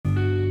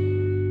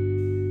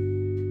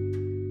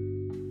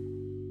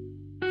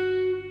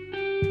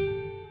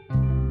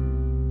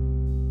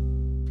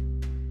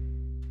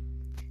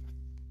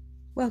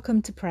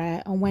Welcome to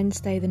prayer on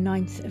Wednesday the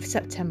 9th of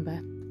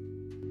September.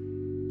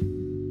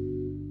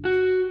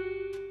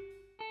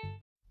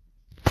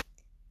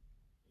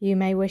 You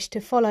may wish to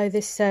follow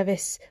this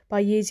service by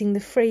using the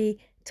free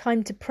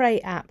Time to Pray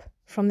app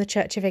from the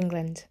Church of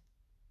England.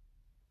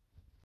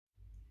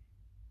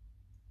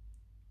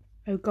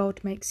 O God,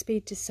 make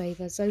speed to save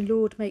us. O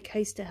Lord, make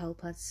haste to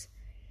help us.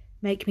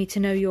 Make me to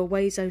know your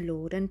ways, O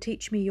Lord, and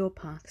teach me your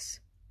paths.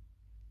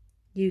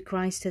 You,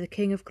 Christ, are the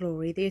King of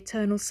glory, the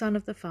eternal Son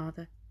of the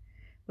Father.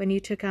 When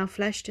you took our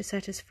flesh to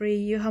set us free,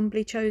 you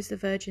humbly chose the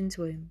Virgin's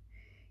womb.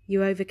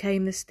 You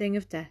overcame the sting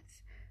of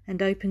death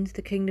and opened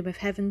the kingdom of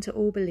heaven to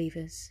all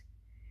believers.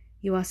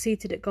 You are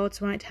seated at God's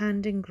right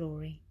hand in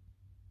glory.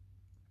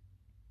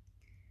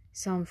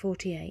 Psalm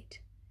 48.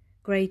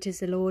 Great is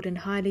the Lord and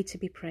highly to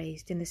be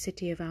praised in the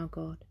city of our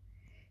God.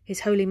 His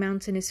holy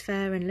mountain is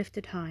fair and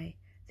lifted high,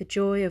 the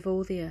joy of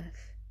all the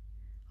earth.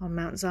 On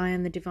Mount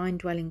Zion, the divine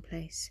dwelling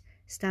place,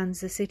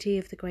 stands the city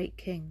of the great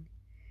King.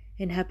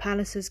 In her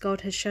palaces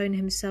God has shown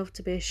himself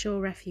to be a sure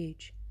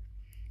refuge.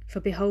 For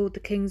behold, the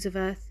kings of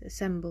earth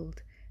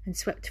assembled and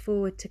swept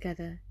forward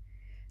together.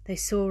 They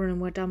saw and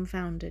were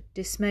dumbfounded.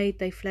 Dismayed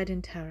they fled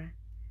in terror.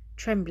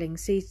 Trembling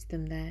seized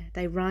them there.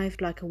 They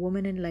writhed like a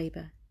woman in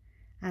labour,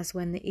 as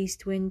when the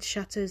east wind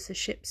shatters the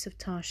ships of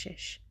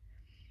Tarshish.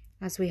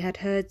 As we had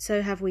heard,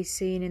 so have we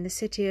seen in the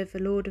city of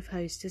the Lord of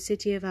hosts, the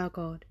city of our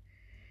God.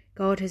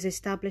 God has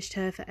established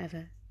her for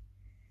ever.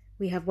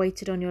 We have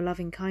waited on your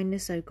loving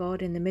kindness, O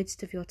God, in the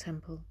midst of your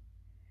temple.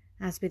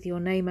 As with your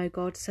name, O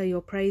God, so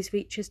your praise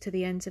reaches to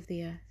the ends of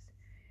the earth.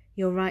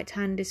 Your right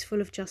hand is full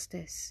of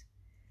justice.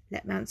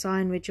 Let Mount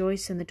Zion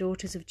rejoice and the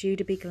daughters of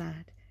Judah be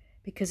glad,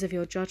 because of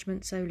your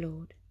judgments, O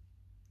Lord.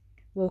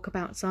 Walk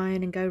about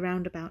Zion and go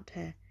round about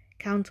her.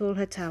 Count all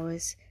her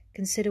towers,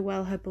 consider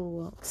well her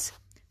bulwarks.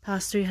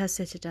 Pass through her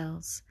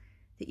citadels,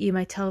 that you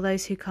may tell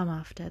those who come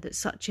after, that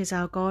such is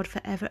our God for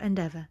ever and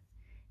ever.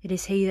 It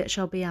is he that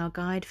shall be our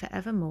guide for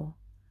evermore.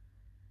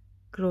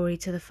 Glory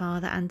to the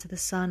Father, and to the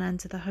Son, and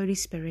to the Holy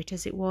Spirit,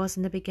 as it was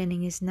in the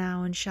beginning, is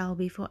now, and shall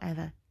be for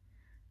ever.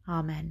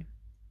 Amen.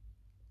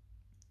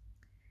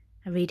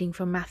 A reading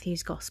from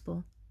Matthew's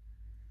Gospel.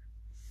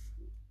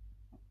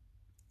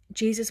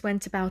 Jesus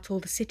went about all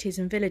the cities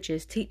and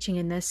villages, teaching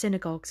in their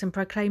synagogues, and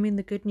proclaiming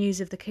the good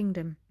news of the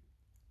kingdom,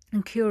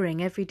 and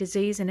curing every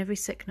disease and every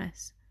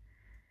sickness.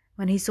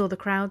 When he saw the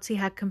crowds, he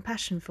had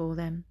compassion for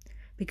them,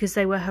 because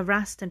they were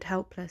harassed and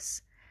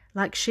helpless,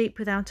 like sheep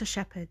without a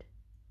shepherd.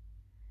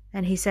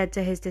 Then he said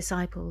to his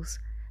disciples,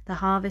 The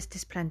harvest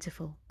is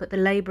plentiful, but the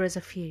labourers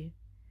are few.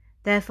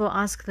 Therefore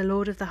ask the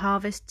Lord of the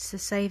harvest to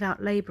send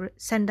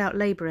out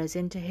labourers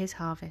into his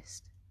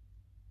harvest.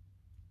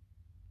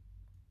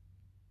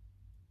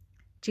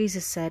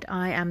 Jesus said,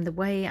 I am the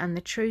way and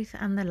the truth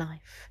and the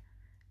life.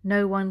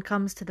 No one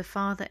comes to the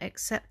Father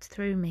except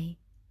through me.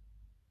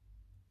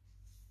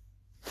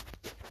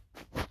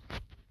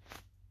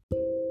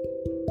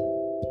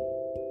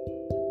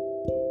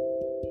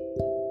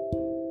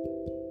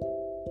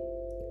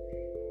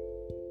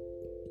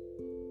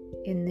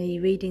 In the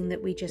reading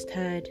that we just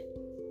heard,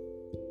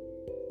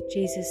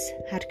 Jesus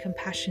had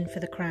compassion for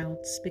the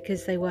crowds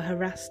because they were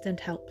harassed and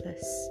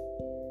helpless,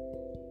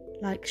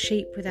 like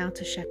sheep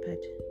without a shepherd.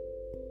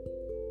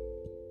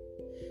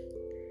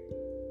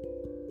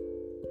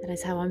 That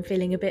is how I'm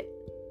feeling a bit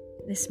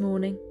this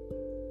morning.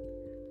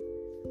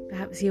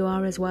 Perhaps you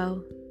are as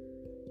well.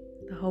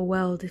 The whole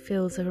world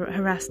feels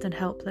harassed and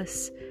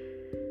helpless.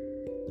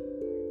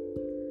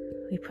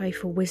 We pray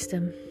for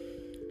wisdom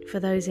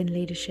for those in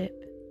leadership,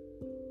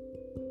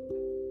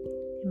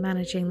 in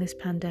managing this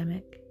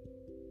pandemic,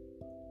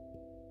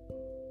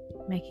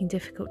 making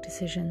difficult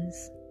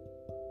decisions.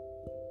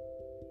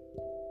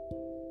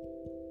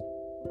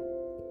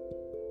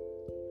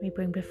 We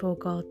bring before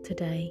God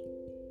today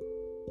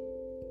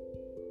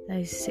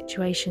those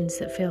situations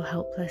that feel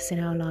helpless in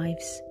our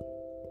lives.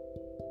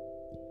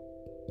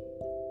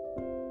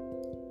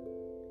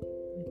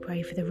 We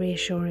pray for the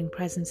reassuring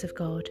presence of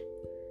God.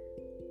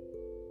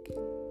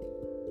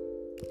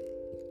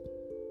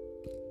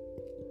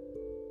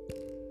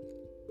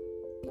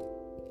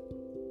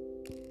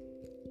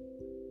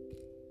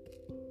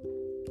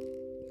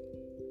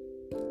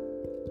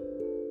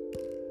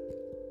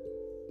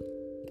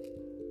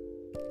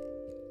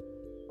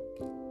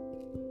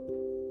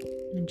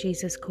 And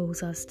Jesus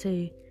calls us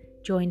to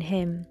join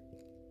him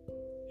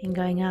in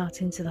going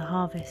out into the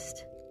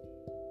harvest,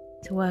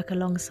 to work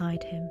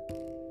alongside him.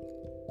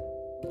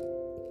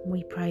 And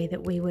we pray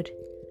that we would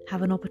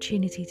have an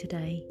opportunity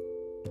today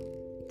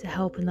to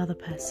help another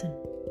person.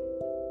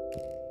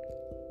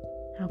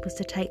 Help us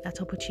to take that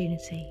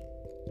opportunity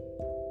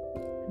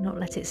and not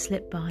let it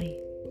slip by.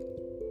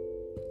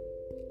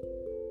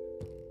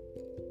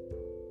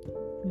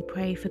 We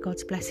pray for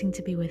God's blessing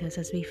to be with us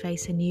as we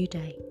face a new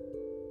day.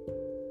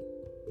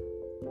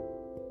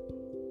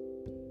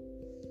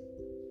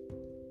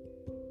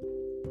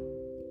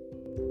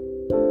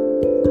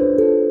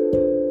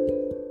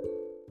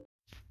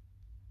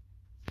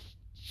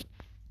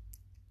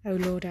 O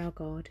Lord our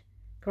God,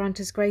 grant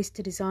us grace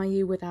to desire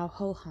you with our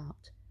whole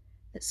heart,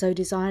 that so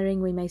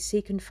desiring we may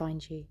seek and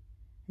find you,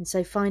 and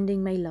so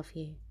finding may love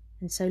you,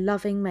 and so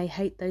loving may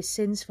hate those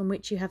sins from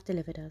which you have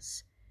delivered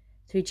us.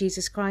 Through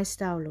Jesus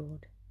Christ our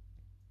Lord.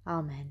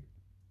 Amen.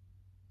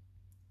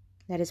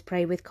 Let us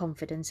pray with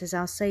confidence as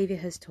our Saviour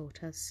has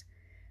taught us.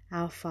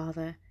 Our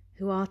Father,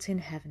 who art in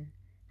heaven,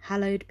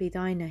 hallowed be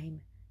thy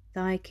name.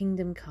 Thy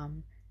kingdom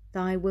come,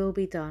 thy will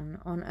be done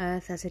on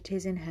earth as it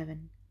is in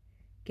heaven.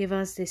 Give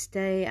us this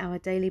day our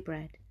daily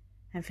bread,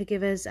 and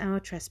forgive us our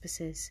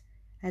trespasses,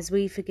 as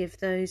we forgive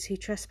those who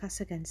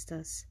trespass against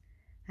us.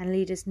 And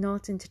lead us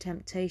not into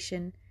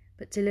temptation,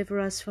 but deliver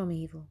us from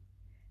evil.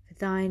 For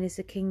thine is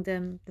the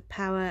kingdom, the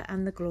power,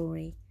 and the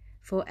glory,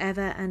 for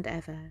ever and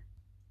ever.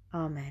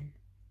 Amen.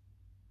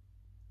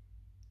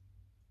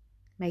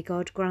 May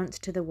God grant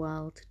to the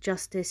world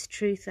justice,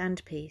 truth,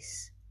 and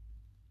peace.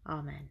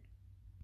 Amen.